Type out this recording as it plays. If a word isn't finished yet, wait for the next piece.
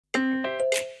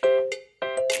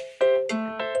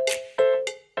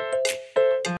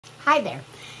Hi there.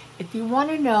 If you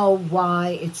want to know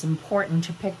why it's important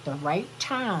to pick the right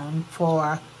town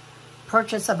for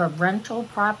purchase of a rental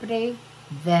property,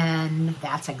 then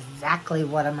that's exactly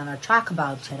what I'm going to talk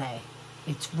about today.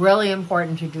 It's really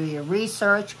important to do your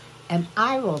research, and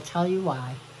I will tell you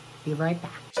why. Be right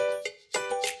back.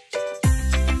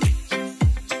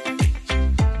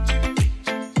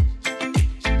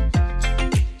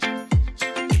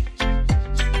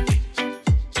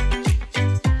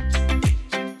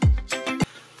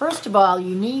 First of all,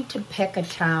 you need to pick a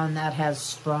town that has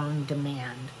strong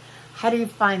demand. How do you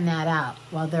find that out?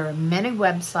 Well, there are many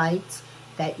websites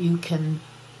that you can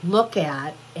look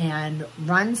at and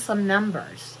run some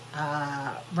numbers.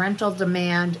 Rental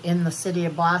demand in the city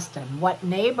of Boston. What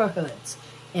neighborhoods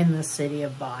in the city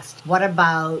of Boston? What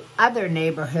about other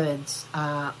neighborhoods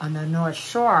on the North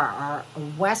Shore or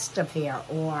west of here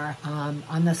or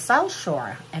on the South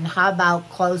Shore? And how about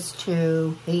close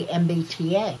to the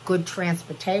MBTA? Good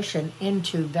transportation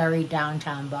into very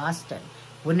downtown Boston.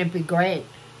 Wouldn't it be great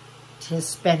to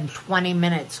spend 20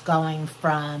 minutes going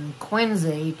from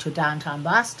Quincy to downtown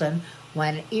Boston,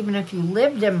 when even if you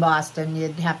lived in Boston,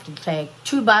 you'd have to take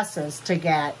 2 buses to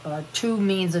get, or 2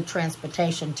 means of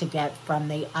transportation to get from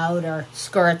the outer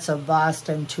skirts of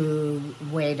Boston to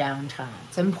way downtown.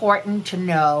 It's important to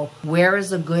know where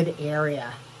is a good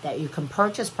area that you can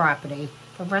purchase property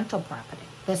for rental property.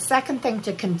 The second thing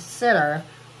to consider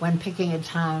when picking a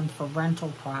town for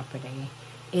rental property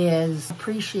is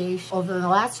appreciation. Over the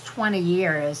last 20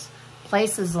 years,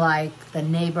 places like the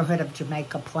neighborhood of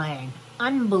Jamaica Plain,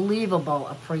 unbelievable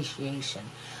appreciation.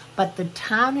 But the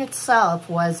town itself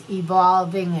was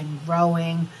evolving and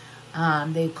growing.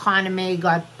 The economy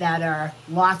got better,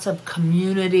 lots of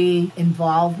community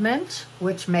involvement,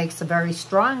 which makes a very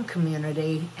strong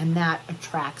community, and that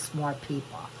attracts more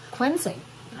people. Quincy.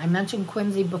 I mentioned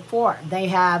Quincy before. They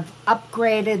have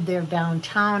upgraded their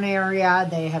downtown area.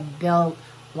 They have built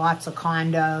lots of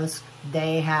condos.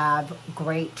 They have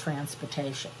great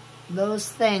transportation. Those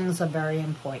things are very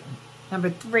important. Number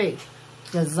 3,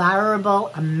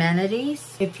 desirable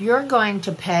amenities. If you're going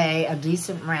to pay a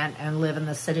decent rent and live in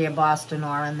the city of Boston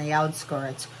or in the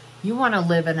outskirts, you want to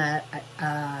live in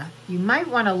you might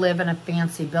want to live in a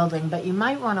fancy building, but you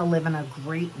might want to live in a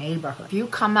great neighborhood. If you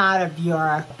come out of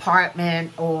your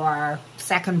apartment or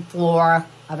second floor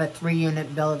of a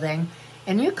 3-unit building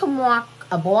and you can walk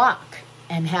a block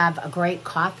and have a great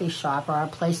coffee shop or a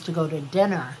place to go to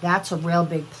dinner, that's a real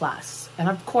big plus. And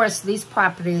of course, these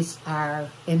properties are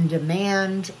in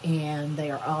demand and they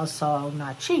are also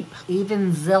not cheap.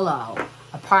 Even Zillow,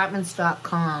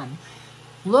 apartments.com,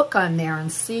 look on there and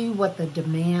see what the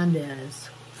demand is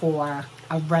for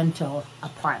a rental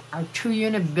apartment. Our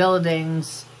 2-unit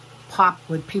buildings pop.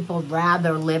 Would people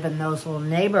rather live in those little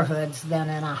neighborhoods than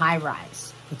in a high-rise?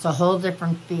 It's a whole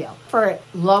different feel. For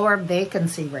lower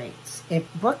vacancy rates, if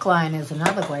Brookline is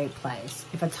another great place.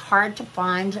 If it's hard to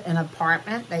find an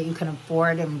apartment that you can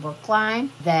afford in Brookline,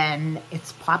 then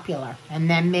it's popular. And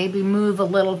then maybe move a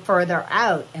little further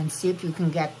out and see if you can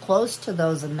get close to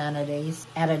those amenities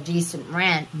at a decent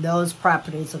rent. Those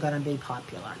properties are going to be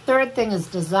popular. Third thing is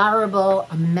desirable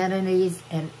amenities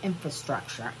and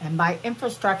infrastructure. And by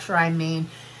infrastructure, I mean,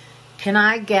 can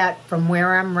I get from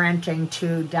where I'm renting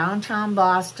to downtown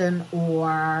Boston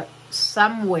or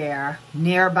somewhere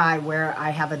nearby where I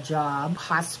have a job,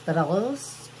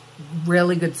 hospitals,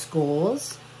 really good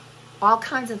schools, all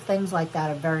kinds of things like that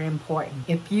are very important.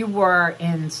 If you were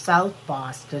in South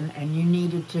Boston and you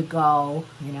needed to go,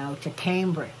 to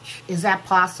Cambridge, is that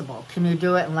possible? Can you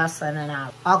do it in less than an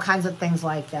hour? All kinds of things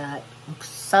like that.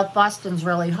 South Boston's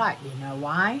really hot. You know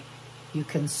why? You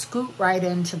can scoot right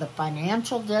into the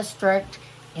financial district,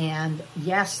 and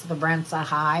yes, the rents are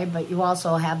high, but you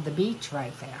also have the beach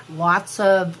right there. Lots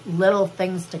of little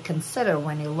things to consider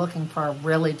when you're looking for a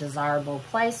really desirable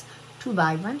place to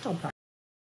buy rental property.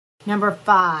 Number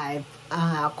 5,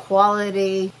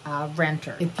 quality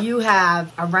renter. If you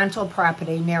have a rental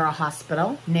property near a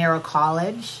hospital, near a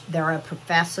college, there are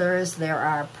professors, there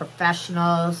are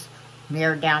professionals,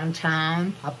 near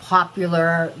downtown, a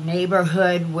popular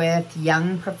neighborhood with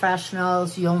young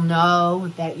professionals, you'll know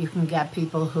that you can get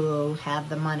people who have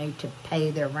the money to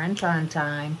pay their rent on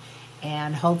time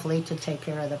and hopefully to take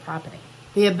care of the property.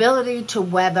 The ability to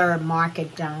weather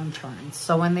market downturns.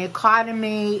 So when the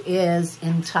economy is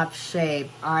in tough shape,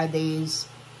 are these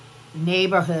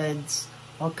neighborhoods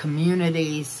or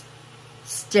communities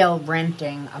still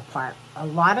renting apart? A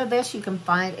lot of this you can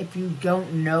find, if you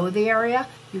don't know the area,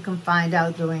 you can find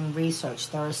out doing research.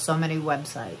 There are so many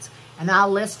websites. And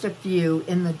I'll list a few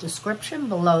in the description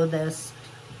below this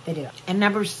video. And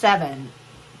number 7,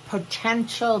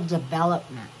 potential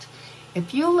development.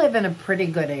 If you live in a pretty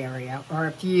good area, or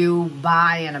if you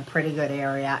buy in a pretty good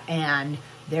area and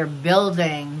they're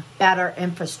building better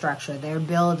infrastructure, they're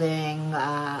building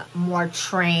more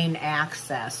train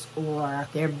access, or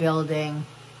they're building,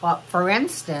 well, for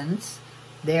instance,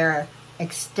 they're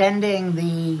extending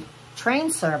the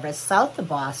train service south of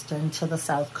Boston to the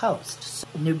South Coast. So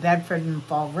New Bedford and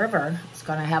Fall River is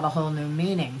going to have a whole new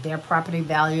meaning. Their property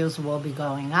values will be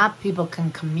going up. People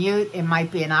can commute. It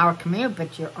might be an hour commute,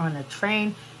 but you're on a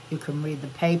train. You can read the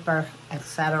paper,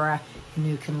 etc., and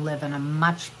you can live in a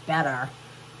much better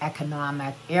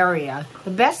economic area. The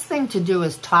best thing to do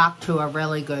is talk to a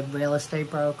really good real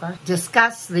estate broker.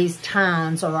 Discuss these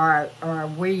towns or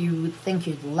where you think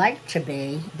you'd like to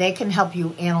be. They can help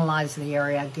you analyze the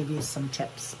area, give you some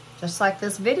tips, just like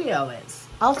this video is.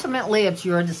 Ultimately, it's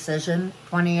your decision.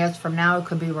 20 years from now, it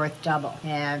could be worth double.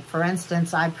 And for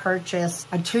instance, I purchased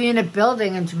a 2-unit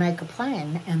building in Jamaica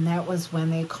Plain, and that was when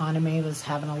the economy was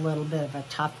having a little bit of a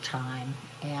tough time.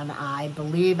 And I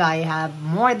believe I have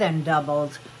more than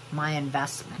doubled my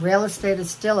investment. Real estate is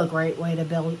still a great way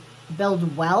to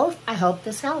build wealth. I hope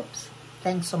this helps.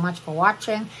 Thanks so much for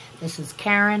watching. This is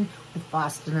Karen with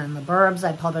Boston and the Burbs.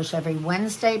 I publish every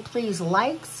Wednesday. Please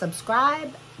like,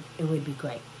 subscribe. It would be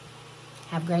great.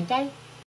 Have a great day.